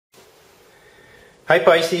Hi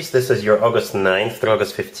Pisces, this is your August 9th through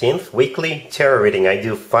August 15th weekly tarot reading. I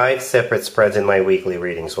do 5 separate spreads in my weekly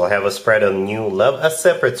readings. We'll have a spread on new love, a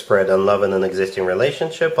separate spread on love in an existing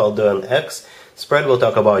relationship. I'll do an X spread. We'll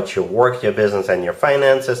talk about your work, your business, and your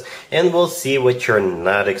finances, and we'll see what you're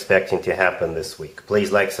not expecting to happen this week.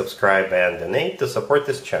 Please like, subscribe, and donate to support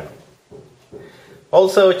this channel.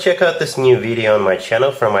 Also, check out this new video on my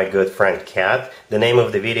channel from my good friend Kat. The name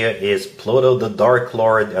of the video is Pluto the Dark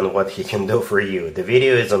Lord and what he can do for you. The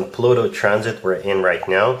video is on Pluto transit we're in right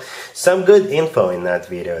now. Some good info in that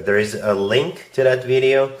video. There is a link to that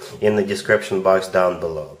video in the description box down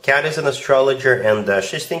below. Kat is an astrologer and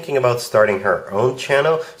she's thinking about starting her own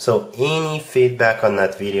channel, so any feedback on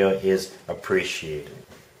that video is appreciated.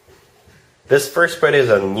 This first spread is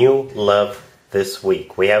on new love. This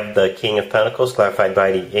week we have the King of Pentacles clarified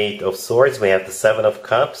by the 8 of Swords. We have the 7 of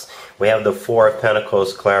Cups. We have the 4 of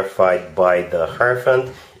Pentacles clarified by the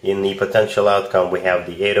Hierophant. In the potential outcome, we have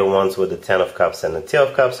the 8 of Wands with the 10 of Cups and the 2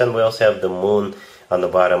 of Cups, and we also have the Moon on the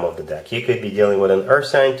bottom of the deck. You could be dealing with an Earth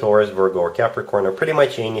sign, Taurus, Virgo, or Capricorn, or pretty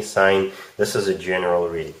much any sign. This is a general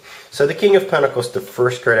reading. So the King of Pentacles, the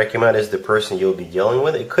first card that came out, is the person you'll be dealing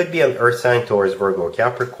with. It could be an Earth sign, Taurus, Virgo, or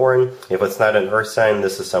Capricorn. If it's not an Earth sign,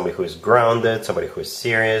 this is somebody who is grounded, somebody who is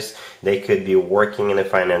serious. They could be working in the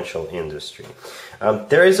financial industry.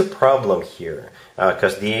 There is a problem here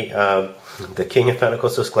because the King of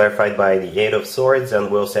Pentacles was clarified by the 8 of Swords, and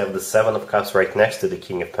we also have the 7 of Cups right next to the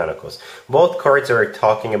King of Pentacles. Both cards are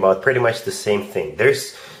talking about pretty much the same thing.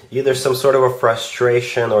 There's either some sort of a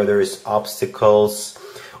frustration, or there's obstacles,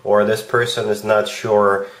 or this person is not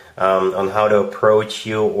sure on how to approach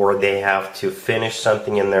you, or they have to finish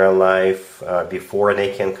something in their life before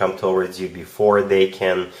they can come towards you, before they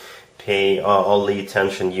can pay all the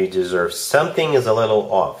attention you deserve. Something is a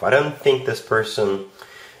little off. I don't think this person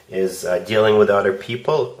is dealing with other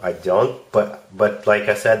people. I don't, but like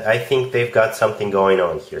I said, I think they've got something going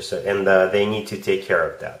on here, so and they need to take care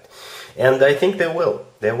of that. And I think they will.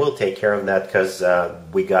 They will take care of that because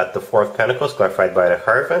we got the 4 of Pentacles clarified by the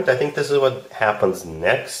Hierophant. I think this is what happens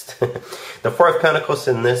next. The 4 of Pentacles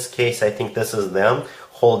in this case, I think this is them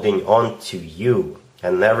holding on to you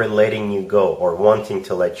and never letting you go, or wanting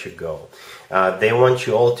to let you go. They want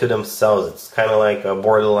you all to themselves. It's kind of like a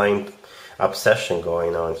borderline obsession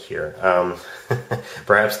going on here.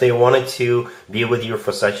 Perhaps they wanted to be with you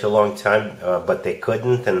for such a long time, but they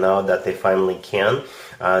couldn't, and now that they finally can,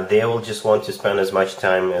 they will just want to spend as much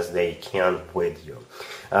time as they can with you.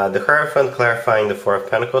 The Hierophant clarifying the 4 of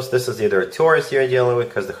Pentacles. This is either a Taurus you're dealing with,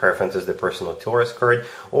 because the Hierophant is the personal Taurus card,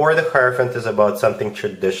 or the Hierophant is about something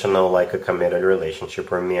traditional like a committed relationship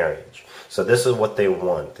or marriage. So this is what they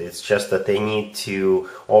want. It's just that they need to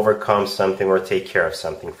overcome something or take care of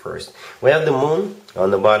something first. We have the Moon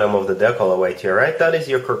on the bottom of the deck all the way to your right. That is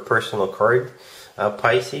your personal card,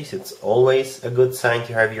 Pisces. It's always a good sign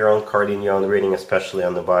to have your own card in your own reading, especially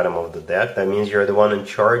on the bottom of the deck. That means you're the one in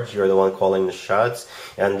charge, you're the one calling the shots,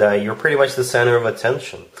 and you're pretty much the center of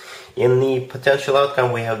attention. In the potential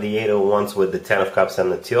outcome, we have the 8 of Wands with the 10 of Cups and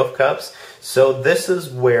the 2 of Cups. So this is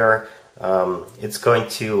where it's going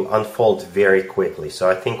to unfold very quickly. So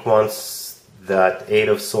I think once that 8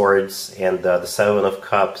 of Swords and the 7 of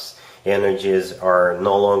Cups energies are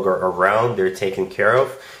no longer around, they're taken care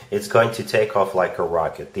of, it's going to take off like a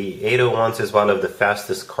rocket. The 8 of Wands is one of the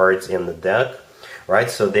fastest cards in the deck, right?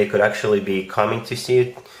 So they could actually be coming to see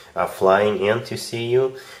you, flying in to see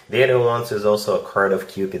you. The 8 of Wands is also a card of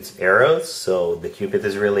Cupid's arrows, so the Cupid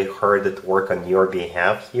is really hard at work on your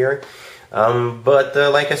behalf here. But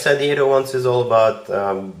like I said, the 8 of Wands is all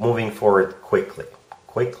about moving forward quickly.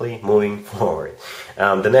 Moving forward.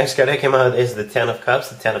 The next card that came out is the 10 of Cups.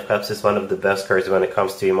 The 10 of Cups is one of the best cards when it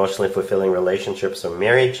comes to emotionally fulfilling relationships or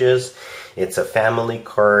marriages. It's a family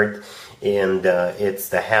card, and it's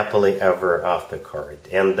the happily ever after card.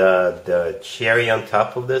 And the cherry on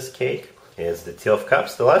top of this cake is the 2 of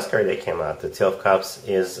Cups, the last card that came out. The 2 of Cups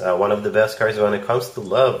is one of the best cards when it comes to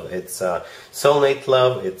love. It's soulmate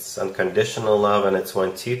love, it's unconditional love, and it's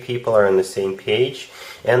when two people are on the same page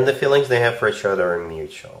and the feelings they have for each other are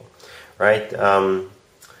mutual, right?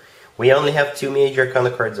 We only have 2 major kind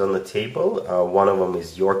of cards on the table. One of them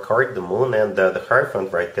is your card, the Moon, and the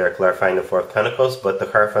Hierophant right there, clarifying the 4 of Pentacles. But the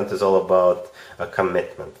Hierophant is all about a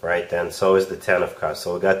commitment, right? And so is the 10 of Cups.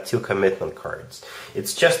 So we got 2 commitment cards.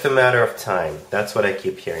 It's just a matter of time. That's what I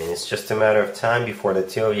keep hearing. It's just a matter of time before the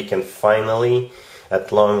 2 of you can finally,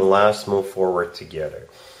 at long last, move forward together.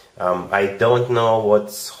 I don't know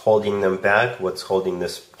what's holding them back, what's holding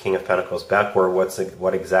this King of Pentacles back, or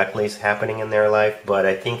what exactly is happening in their life, but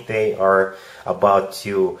I think they are about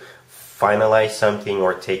to finalize something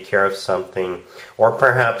or take care of something, or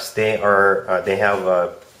perhaps they have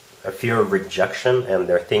a fear of rejection and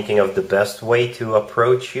they're thinking of the best way to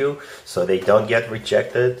approach you so they don't get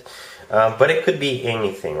rejected. But it could be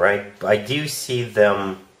anything, right? I do see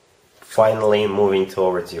them finally moving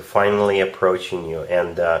towards you, finally approaching you,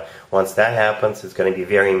 and once that happens, it's going to be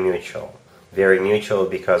very mutual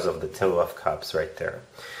because of the Two of Cups right there.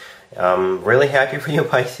 Really happy for you,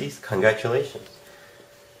 Pisces. Congratulations.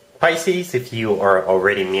 Pisces, if you are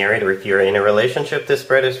already married or if you're in a relationship, this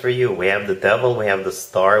spread is for you. We have the Devil, we have the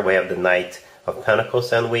Star, we have the Knight of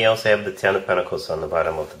Pentacles, and we also have the Ten of Pentacles on the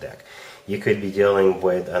bottom of the deck. You could be dealing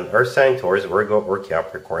with an Earth sign, Taurus, Virgo, or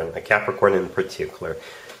Capricorn, a Capricorn in particular.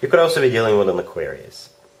 You could also be dealing with an Aquarius.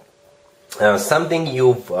 Something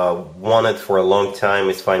you've wanted for a long time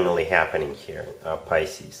is finally happening here,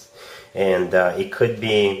 Pisces. And it could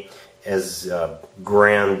be as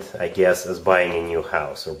grand, I guess, as buying a new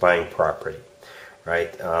house or buying property,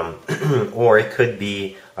 right? Or it could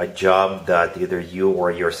be a job that either you or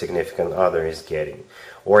your significant other is getting.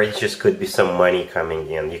 Or it just could be some money coming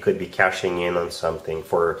in. You could be cashing in on something.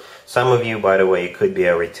 For some of you, by the way, it could be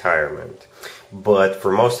a retirement. But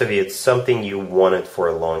for most of you, it's something you wanted for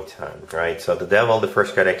a long time, right? So the Devil, the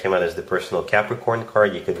first card that came out is the personal Capricorn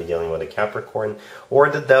card. You could be dealing with a Capricorn. Or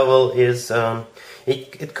the Devil is,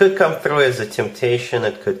 it could come through as a temptation.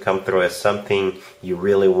 It could come through as something you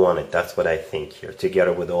really wanted. That's what I think here,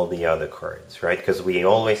 together with all the other cards, right? Because we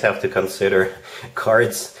always have to consider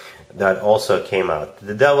cards that also came out.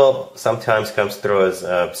 The Devil sometimes comes through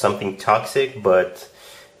as something toxic, but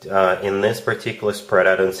in this particular spread,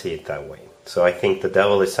 I don't see it that way. So I think the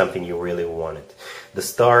Devil is something you really wanted. The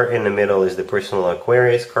Star in the middle is the personal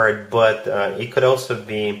Aquarius card, but it could also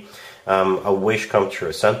be a wish come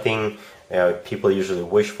true, something people usually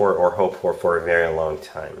wish for or hope for a very long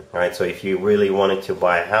time, right? So if you really wanted to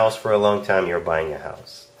buy a house for a long time, you're buying a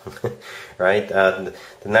house, right? The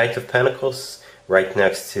Knight of Pentacles right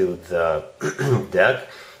next to the deck.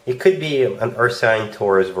 It could be an Earth sign,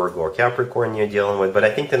 Taurus, Virgo, or Capricorn you're dealing with, but I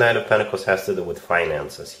think the Knight of Pentacles has to do with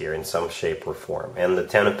finances here in some shape or form. And the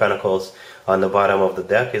Ten of Pentacles on the bottom of the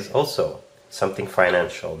deck is also something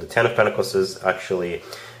financial. The Ten of Pentacles is actually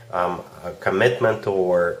a commitment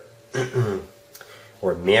or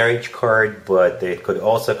or marriage card, but it could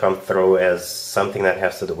also come through as something that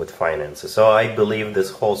has to do with finances. So I believe this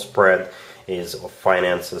whole spread is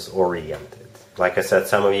finances oriented. Like I said,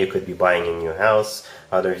 some of you could be buying a new house,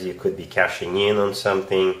 others you could be cashing in on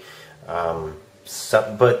something.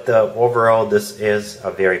 But overall, this is a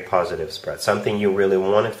very positive spread. Something you really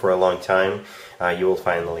wanted for a long time, you will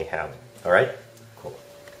finally have it. All right? Cool.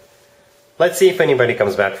 Let's see if anybody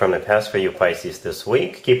comes back from the past for you, Pisces, this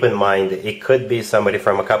week. Keep in mind, it could be somebody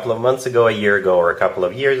from a couple of months ago, a year ago, or a couple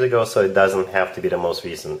of years ago, so it doesn't have to be the most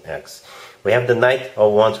recent ex. We have the Knight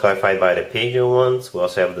of Wands clarified by the Page of Wands. We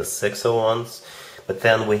also have the Six of Wands. But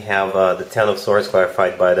then we have the Ten of Swords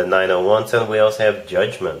clarified by the Nine of Wands. And we also have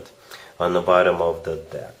Judgment on the bottom of the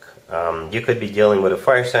deck. You could be dealing with a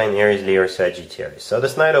fire sign, Aries, Leo, or Sagittarius. So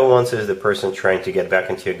this Knight of Wands is the person trying to get back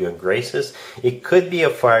into your good graces. It could be a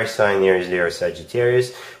fire sign, Aries, Leo, or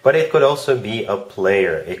Sagittarius. But it could also be a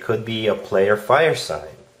player. It could be a player fire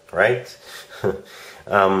sign, right?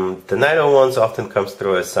 The Knight of Wands often comes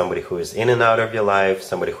through as somebody who is in and out of your life,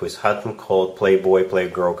 somebody who is hot and cold, playboy,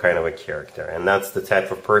 playgirl kind of a character. And that's the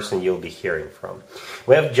type of person you'll be hearing from.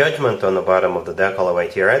 We have Judgment on the bottom of the deck all the way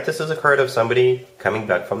here. Right? This is a card of somebody coming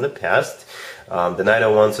back from the past. The Knight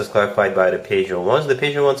of Wands is clarified by the Page of Wands. The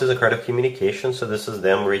Page of Wands is a card of communication, so this is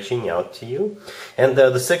them reaching out to you. And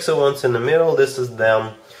the Six of Wands in the middle, this is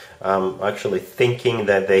them actually thinking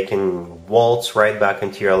that they can waltz right back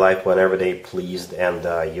into your life whenever they pleased,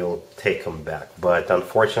 and you'll take them back. But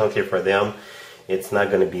unfortunately for them, it's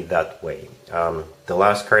not going to be that way. The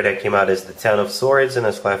last card that came out is the Ten of Swords, and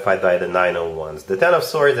it's clarified by the Nine of Wands. The Ten of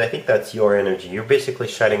Swords, I think that's your energy. You're basically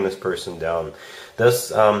shutting this person down.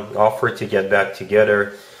 This offer to get back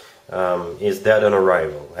together is dead on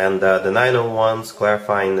arrival. And the Nine of Wands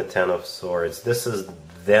clarifying the Ten of Swords. This is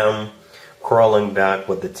them crawling back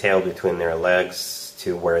with the tail between their legs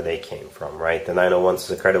to where they came from, right? The Nine of Wands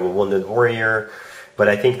is a card of a wounded warrior, but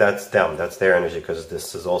I think that's them. That's their energy, because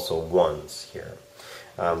this is also Wands here.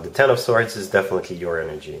 The Ten of Swords is definitely your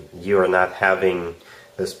energy. You are not having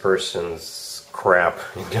this person's crap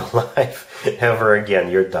in your life ever again.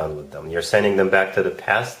 You're done with them. You're sending them back to the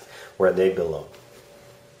past where they belong.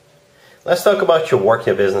 Let's talk about your work,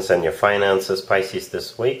 your business, and your finances, Pisces,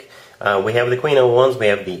 this week. We have the Queen of Wands, we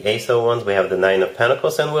have the Ace of Wands, we have the Nine of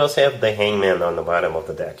Pentacles, and we also have the Hangman on the bottom of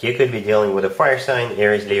the deck. You could be dealing with a fire sign,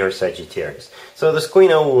 Aries, Leo, or Sagittarius. So this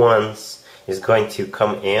Queen of Wands is going to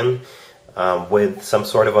come in with some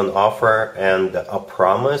sort of an offer and a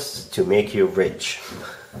promise to make you rich.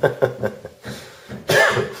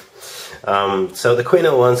 So the Queen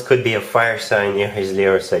of Wands could be a fire sign, Aries,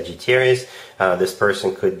 Leo, or Sagittarius. This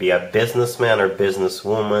person could be a businessman or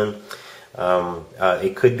businesswoman.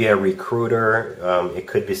 It could be a recruiter. It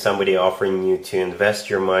could be somebody offering you to invest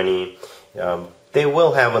your money. They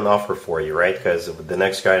will have an offer for you, right? Because the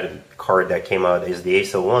next card that came out is the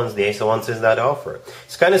Ace of Wands. The Ace of Wands is that offer.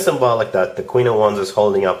 It's kind of symbolic that the Queen of Wands is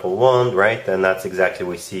holding up a wand, right? And that's exactly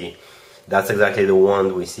what we see. That's exactly the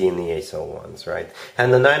wand we see in the Ace of Wands, right?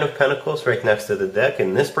 And the Nine of Pentacles right next to the deck.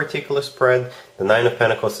 In this particular spread, the Nine of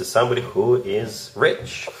Pentacles is somebody who is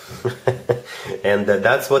rich. And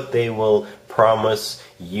that's what they will promise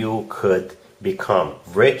you could become.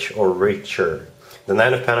 Rich or richer. The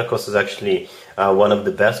Nine of Pentacles is actually one of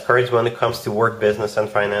the best cards when it comes to work, business, and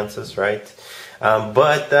finances, right?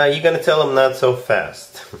 But you're going to tell them not so fast.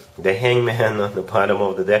 The Hangman on the bottom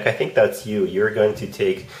of the deck, I think that's you. You're going to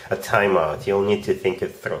take a timeout. You'll need to think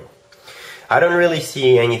it through. I don't really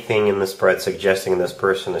see anything in the spread suggesting this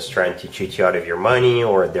person is trying to cheat you out of your money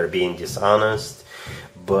or they're being dishonest.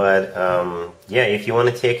 But yeah, if you want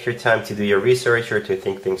to take your time to do your research or to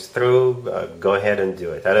think things through, go ahead and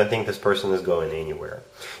do it. I don't think this person is going anywhere.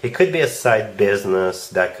 It could be a side business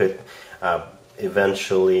that could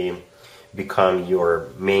eventually become your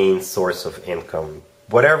main source of income.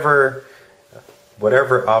 Whatever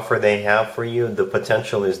offer they have for you, the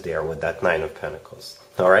potential is there with that Nine of Pentacles.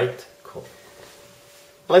 All right? Cool.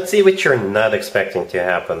 Let's see what you're not expecting to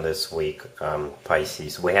happen this week,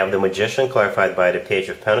 Pisces. We have the Magician clarified by the Page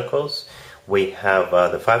of Pentacles. We have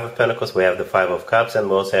the Five of Pentacles, we have the Five of Cups, and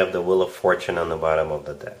we also have the Wheel of Fortune on the bottom of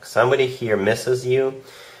the deck. Somebody here misses you.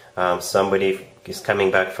 Somebody is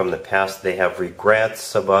coming back from the past. They have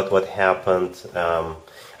regrets about what happened.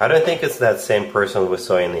 I don't think it's that same person we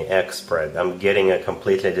saw in the X spread. I'm getting a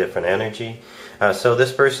completely different energy. So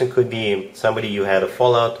this person could be somebody you had a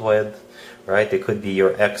fallout with, right? It could be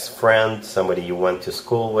your ex-friend, somebody you went to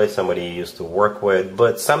school with, somebody you used to work with.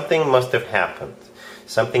 But something must have happened.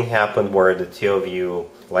 Something happened where the two of you,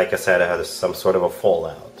 like I said, had some sort of a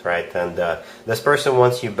fallout, right? And this person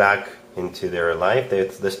wants you back into their life.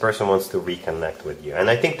 This person wants to reconnect with you. And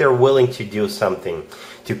I think they're willing to do something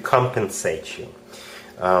to compensate you.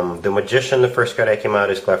 The Magician, the first card that came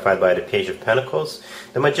out, is clarified by the Page of Pentacles.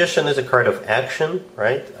 The Magician is a card of action,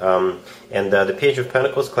 right? And the Page of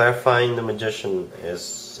Pentacles clarifying the Magician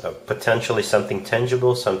is potentially something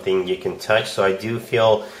tangible, something you can touch. So I do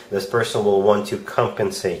feel this person will want to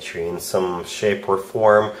compensate you in some shape or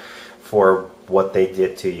form for what they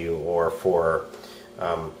did to you, or for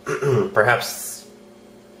perhaps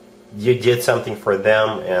you did something for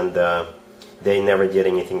them and they never did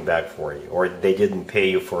anything back for you, or they didn't pay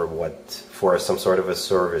you for some sort of a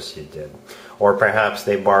service you did, or perhaps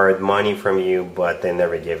they borrowed money from you but they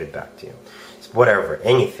never gave it back to you. Whatever,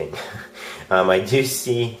 anything. I do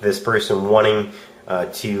see this person wanting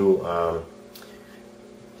to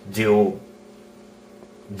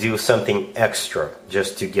do something extra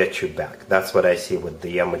just to get you back. That's what I see with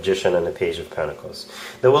the Magician and the Page of Pentacles.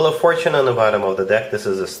 The Wheel of Fortune on the bottom of the deck, this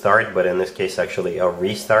is a start, but in this case actually a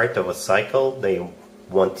restart of a cycle. They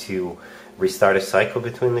want to restart a cycle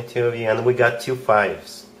between the two of you. And we got two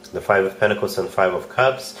fives, the Five of Pentacles and Five of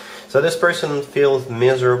Cups. So this person feels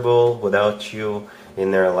miserable without you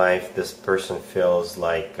in their life. This person feels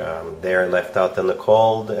like they're left out in the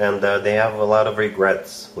cold, and they have a lot of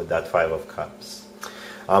regrets with that Five of Cups.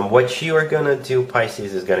 What you are going to do,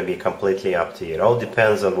 Pisces, is going to be completely up to you. It all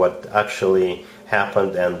depends on what actually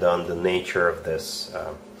happened and on the nature of this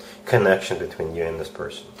connection between you and this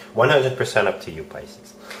person. 100% up to you,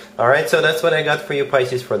 Pisces. Alright, so that's what I got for you,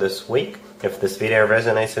 Pisces, for this week. If this video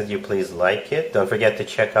resonates with you, please like it. Don't forget to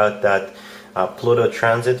check out that Pluto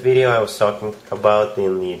transit video I was talking about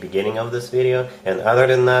in the beginning of this video. And other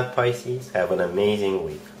than that, Pisces, have an amazing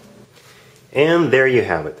week. And there you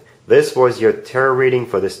have it. This was your tarot reading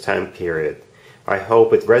for this time period. I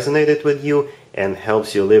hope it resonated with you and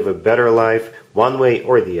helps you live a better life one way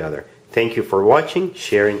or the other. Thank you for watching,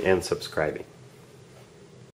 sharing, and subscribing.